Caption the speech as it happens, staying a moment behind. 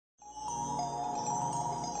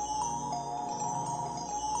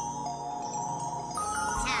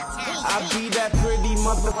I be that pretty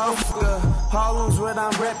motherfucker. Harlem's what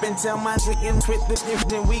I'm reppin'. Tell my chicken quit the diff,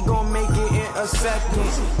 then we gon' make it in a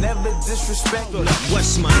second. Never disrespect me.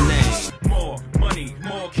 What's my name? More money,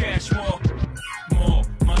 more cash, more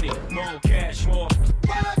money, more cash, more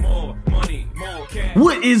money, more cash.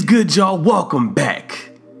 What is good, y'all? Welcome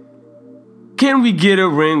back. Can we get a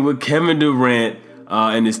ring with Kevin Durant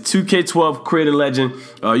and his 2K12 creator legend?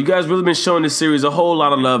 You guys really been showing this series a whole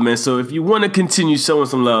lot of love, man. So if you want to continue showing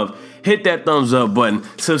some love, hit that thumbs up button,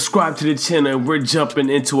 subscribe to the channel, and we're jumping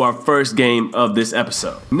into our first game of this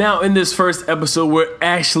episode. Now, in this first episode, we're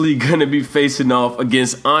actually gonna be facing off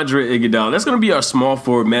against Andre Iguodala. That's gonna be our small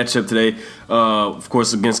forward matchup today, of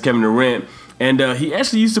course, against Kevin Durant. And he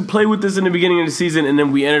actually used to play with us in the beginning of the season, and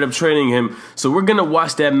then we ended up trading him. So we're gonna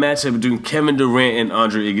watch that matchup between Kevin Durant and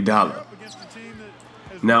Andre Iguodala.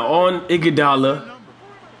 Now on Iguodala,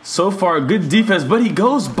 so far good defense, but he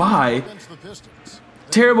goes by.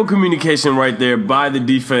 Terrible communication right there by the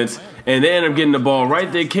defense, and they end up getting the ball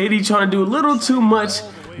right there. KD trying to do a little too much,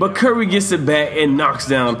 but Curry gets it back and knocks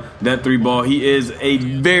down that three ball. He is a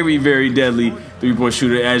very, very deadly three-point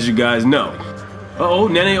shooter, as you guys know. Uh-oh,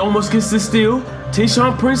 Nene almost gets the steal.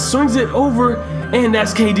 Tayshaun Prince swings it over, and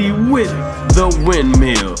that's KD with the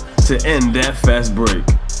windmill to end that fast break.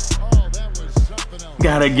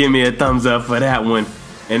 Gotta give me a thumbs up for that one.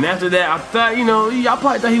 And after that, I thought, you know, y'all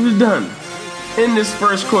probably thought he was done. In this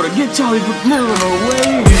first quarter, get Charlie no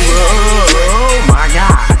away. Oh my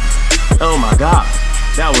God. Oh my God.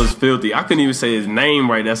 That was filthy. I couldn't even say his name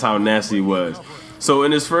right. That's how nasty he was. So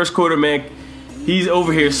in this first quarter, man, he's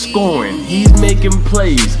over here scoring. He's making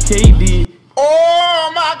plays. KD,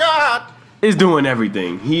 oh my God, is doing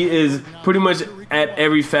everything. He is pretty much at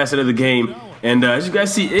every facet of the game. And as you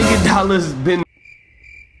guys see, Iguodala's been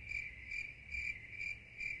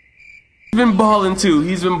balling too.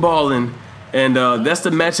 He's been balling. And that's the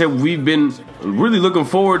matchup we've been really looking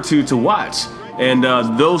forward to watch. And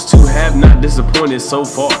those two have not disappointed so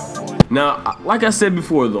far. Now, like I said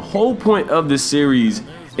before, the whole point of this series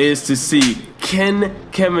is to see, can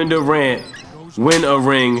Kevin Durant win a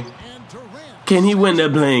ring? Can he win the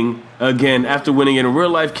bling again after winning it in real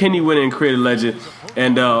life? Can he win it in Creator Legend?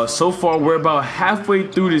 And so far, we're about halfway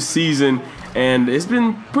through the season, and it's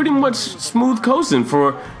been pretty much smooth coasting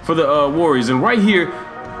for the Warriors. And right here,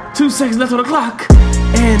 2 seconds left on the clock,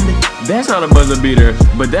 and that's not a buzzer beater,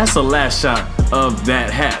 but that's the last shot of that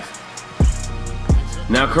half.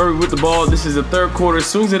 Now Curry with the ball. This is the third quarter.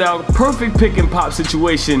 Swings it out. Perfect pick and pop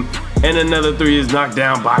situation, and another three is knocked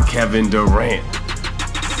down by Kevin Durant.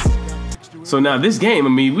 So now this game, I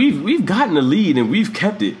mean, we've gotten the lead and we've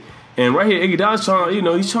kept it. And right here, Iguodala's trying, you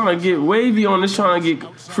know, he's trying to get wavy on this, trying to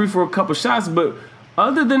get free for a couple shots, but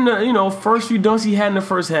other than the, you know, first few dunks he had in the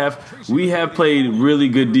first half, we have played really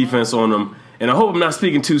good defense on him. And I hope I'm not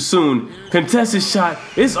speaking too soon. Contested shot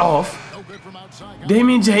is off.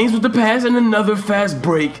 Damian James with the pass and another fast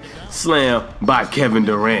break slam by Kevin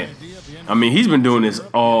Durant. I mean, he's been doing this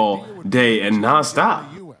all day and nonstop.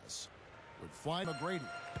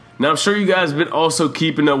 Now, I'm sure you guys have been also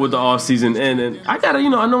keeping up with the offseason, and I gotta, you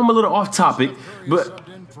know, I know I'm a little off topic, but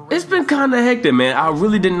it's been kind of hectic, man. I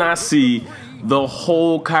really did not see the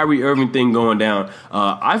whole Kyrie Irving thing going down.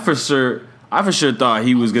 I for sure thought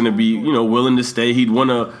he was gonna be, you know, willing to stay. He'd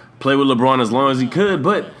want to play with LeBron as long as he could,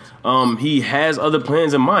 but he has other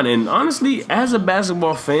plans in mind. And honestly, as a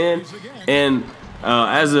basketball fan and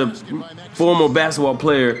as a former basketball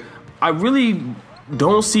player, I really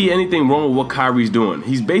don't see anything wrong with what Kyrie's doing.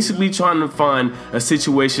 He's basically trying to find a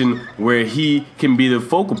situation where he can be the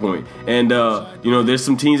focal point. And you know, there's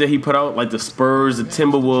some teams that he put out, like the Spurs, the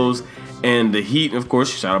Timberwolves, and the Heat, of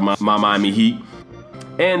course. Shout out my Miami Heat,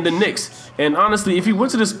 and the Knicks. And honestly, if he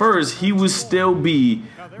went to the Spurs, he would still be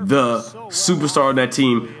the superstar of that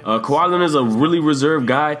team. Kawhi Leonard is a really reserved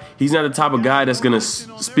guy. He's not the type of guy that's going to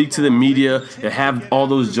speak to the media and have all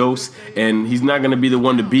those jokes, and he's not going to be the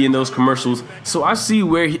one to be in those commercials. So I see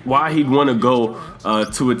why he'd want to go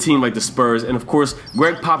to a team like the Spurs. And of course,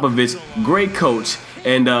 Greg Popovich, great coach.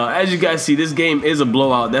 And as you guys see, this game is a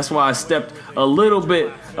blowout. That's why I stepped a little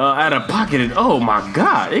bit out of pocket. And oh my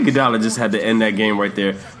God, Iguodala just had to end that game right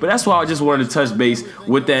there. But that's why I just wanted to touch base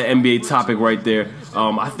with that NBA topic right there.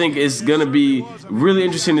 I think it's going to be really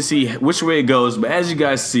interesting to see which way it goes. But as you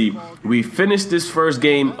guys see, we finished this first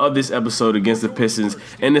game of this episode against the Pistons,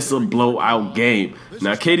 and it's a blowout game.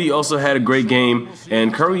 Now, KD also had a great game,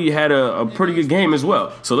 and Curry had a pretty good game as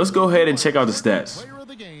well. So let's go ahead and check out the stats.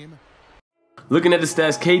 Looking at the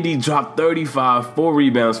stats, KD dropped 35, 4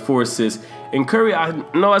 rebounds, 4 assists. And Curry, I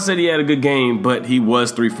know I said he had a good game, but he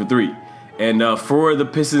was 3 for 3. And for the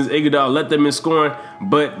Pistons, Iguodala led them in scoring,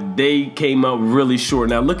 but they came up really short.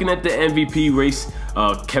 Now, looking at the MVP race,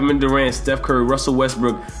 Kevin Durant, Steph Curry, Russell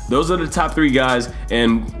Westbrook, those are the top 3 guys,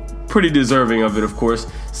 and pretty deserving of it, of course.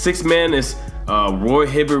 6th man is Roy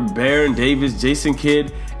Hibbert, Baron Davis, Jason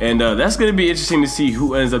Kidd, and that's going to be interesting to see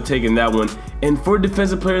who ends up taking that one. And for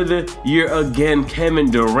Defensive Player of the Year, again, Kevin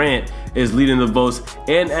Durant is leading the votes,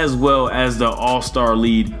 and as well as the All-Star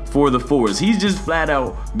lead for the forwards. He's just flat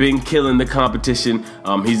out been killing the competition.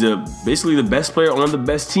 He's basically the best player on the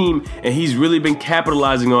best team, and he's really been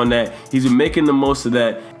capitalizing on that. He's been making the most of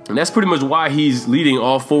that, and that's pretty much why he's leading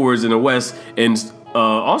all forwards in the West and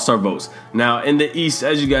All-Star votes. Now in the East,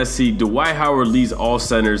 as you guys see, Dwight Howard leads all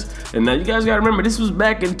centers, and now you guys got to remember this was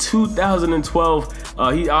back in 2012.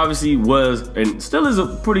 He obviously was and still is a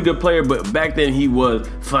pretty good player, but back then he was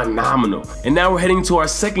phenomenal. And now we're heading to our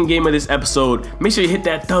second game of this episode. Make sure you hit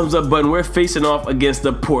that thumbs up button. We're facing off against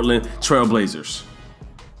the Portland Trail Blazers.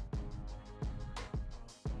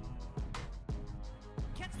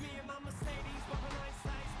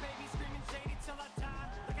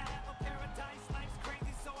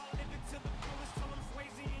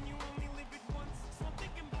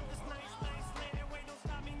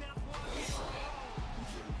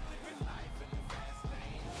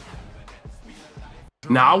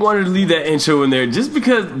 Now I wanted to leave that intro in there just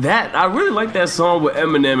because I really like that song with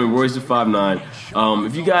Eminem and Royce the 5'9".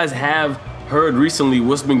 If you guys have heard recently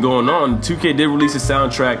what's been going on, 2K did release a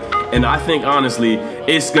soundtrack, and I think honestly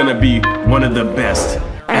it's gonna be one of the best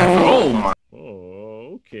ever. Oh my.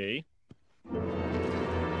 Oh, okay.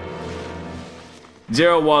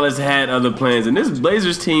 Gerald Wallace had other plans, and this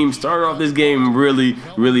Blazers team started off this game really,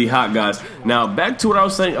 really hot, guys. Now, back to what I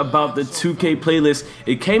was saying about the 2K playlist.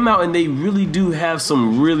 It came out, and they really do have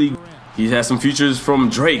some really... He has some features from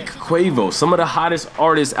Drake, Quavo, some of the hottest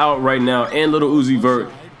artists out right now, and Lil Uzi Vert,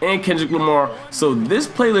 and Kendrick Lamar. So this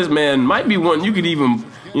playlist, man, might be one you could even...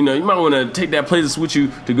 You know, you might want to take that playlist with you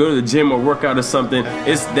to go to the gym or work out or something.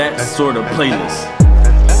 It's that sort of playlist.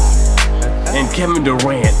 And Kevin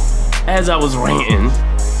Durant, as I was ranting,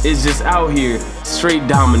 is just out here straight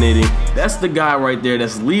dominating. That's the guy right there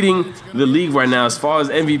that's leading the league right now as far as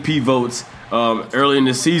MVP votes early in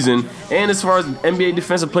the season, and as far as NBA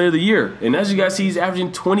Defensive Player of the Year. And as you guys see, he's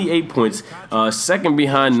averaging 28 points, second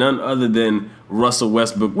behind none other than Russell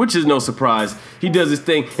Westbrook, which is no surprise. He does his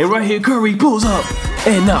thing, and right here Curry pulls up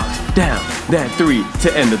and knocks down that 3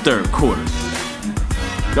 to end the third quarter.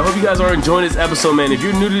 Now, I hope you guys are enjoying this episode, man. If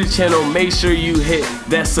you're new to the channel, make sure you hit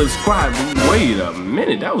that subscribe. Wait a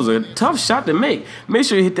minute, that was a tough shot to make. Make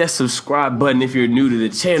sure you hit that subscribe button if you're new to the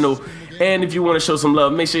channel. And if you want to show some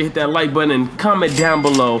love, make sure you hit that like button and comment down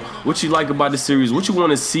below what you like about the series, what you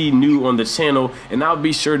want to see new on the channel, and I'll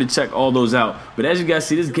be sure to check all those out. But as you guys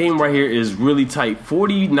see, this game right here is really tight,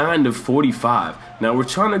 49 to 45. Now, we're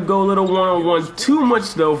trying to go a little one-on-one, too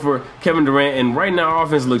much though for Kevin Durant, and right now our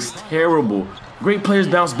offense looks terrible. Great players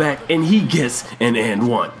bounce back, and he gets an and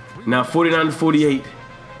one. Now 49 to 48.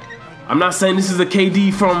 I'm not saying this is a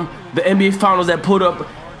KD from the NBA Finals that pulled up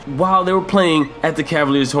while they were playing at the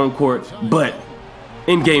Cavaliers home court, but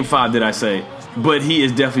in Game 5, did I say? But he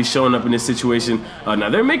is definitely showing up in this situation. Now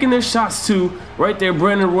they're making their shots too. Right there,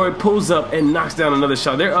 Brandon Roy pulls up and knocks down another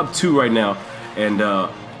shot. They're up 2 right now, and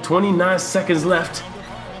 29 seconds left.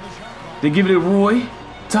 They give it to Roy.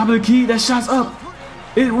 Top of the key, that shot's up.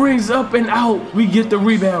 It rings up and out. We get the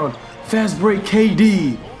rebound. Fast break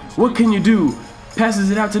KD. What can you do?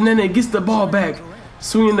 Passes it out to Nene, gets the ball back.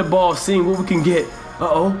 Swinging the ball, seeing what we can get.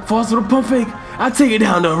 Uh-oh, falls to the pump fake. I take it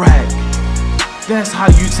down the rack. That's how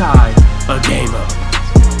you tie a game up.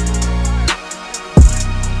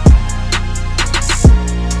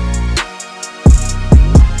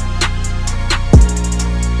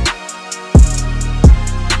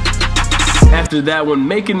 After that one,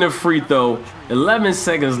 making the free throw, 11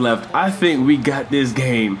 seconds left. I think we got this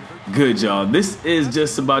game good, y'all. This is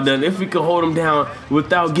just about done. If we can hold them down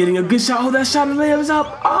without getting a good shot. Oh, that shot of layup is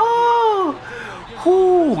up. Oh,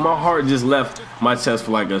 whoo, my heart just left my chest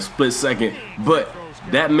for like a split second. But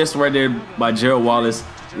that miss right there by Gerald Wallace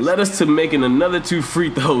led us to making another 2 free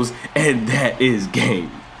throws, and that is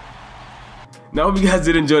game. Now, I hope you guys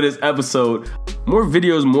did enjoy this episode. More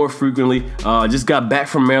videos more frequently. Just got back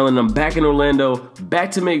from Maryland. I'm back in Orlando, back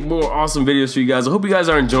to make more awesome videos for you guys. I hope you guys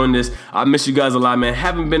are enjoying this. I miss you guys a lot, man.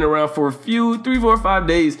 Haven't been around for a few, 3, 4, 5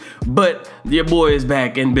 days, but your boy is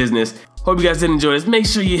back in business. Hope you guys did enjoy this. Make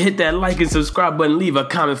sure you hit that like and subscribe button, leave a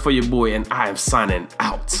comment for your boy, and I am signing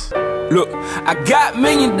out. Look, I got $1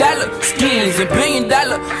 million schemes and $1 billion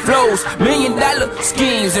flows. $1 million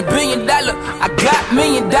schemes and $1 billion. I got $1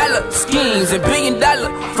 million schemes and $1 billion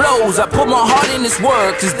flows. I put my heart in this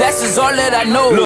work, cause that's just all that I know.